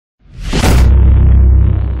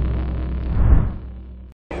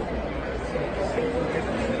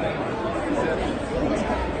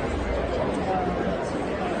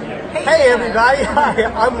everybody. Hi,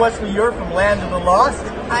 I'm Wesley Eure from Land of the Lost.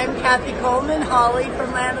 I'm Kathleen Coleman, Holly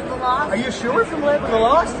from Land of the Lost. Are you sure we're from Land of the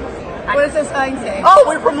Lost? What does the sign say? Oh,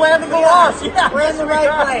 we're from Land of the Lost. Yeah, we're in the right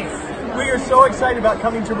place. We are so excited about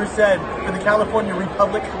coming to Merced for the California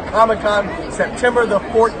Republic Comic-Con, September the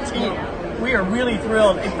 14th. We are really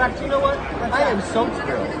thrilled. In fact, you know what? I am so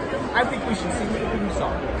thrilled. I think we should sing the theme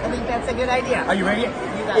song. I think that's a good idea. Are you ready?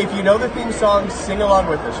 If you know the theme song, sing along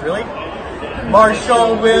with us. Really?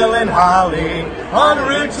 Marshall, Will, and Holly on a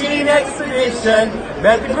routine expedition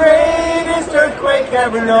met the greatest earthquake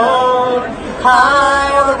ever known.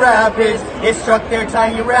 High on the rapids, it struck their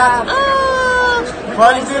tiny raft,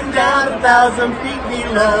 plunged them down 1,000 feet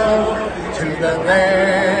below to the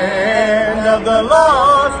land of the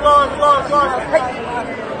lost, lost, lost, lost.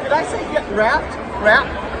 Hey, did I say get raft?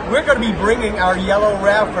 Raft? We're going to be bringing our yellow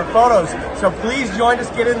raft for photos, so please join us,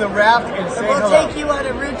 get in the raft, and say hello. We'll take you on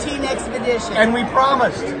a routine expedition. And we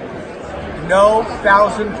promised no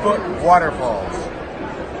 1,000-foot waterfalls,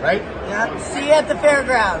 right? Yep. See you at the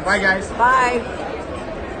fairgrounds. Bye, guys. Bye.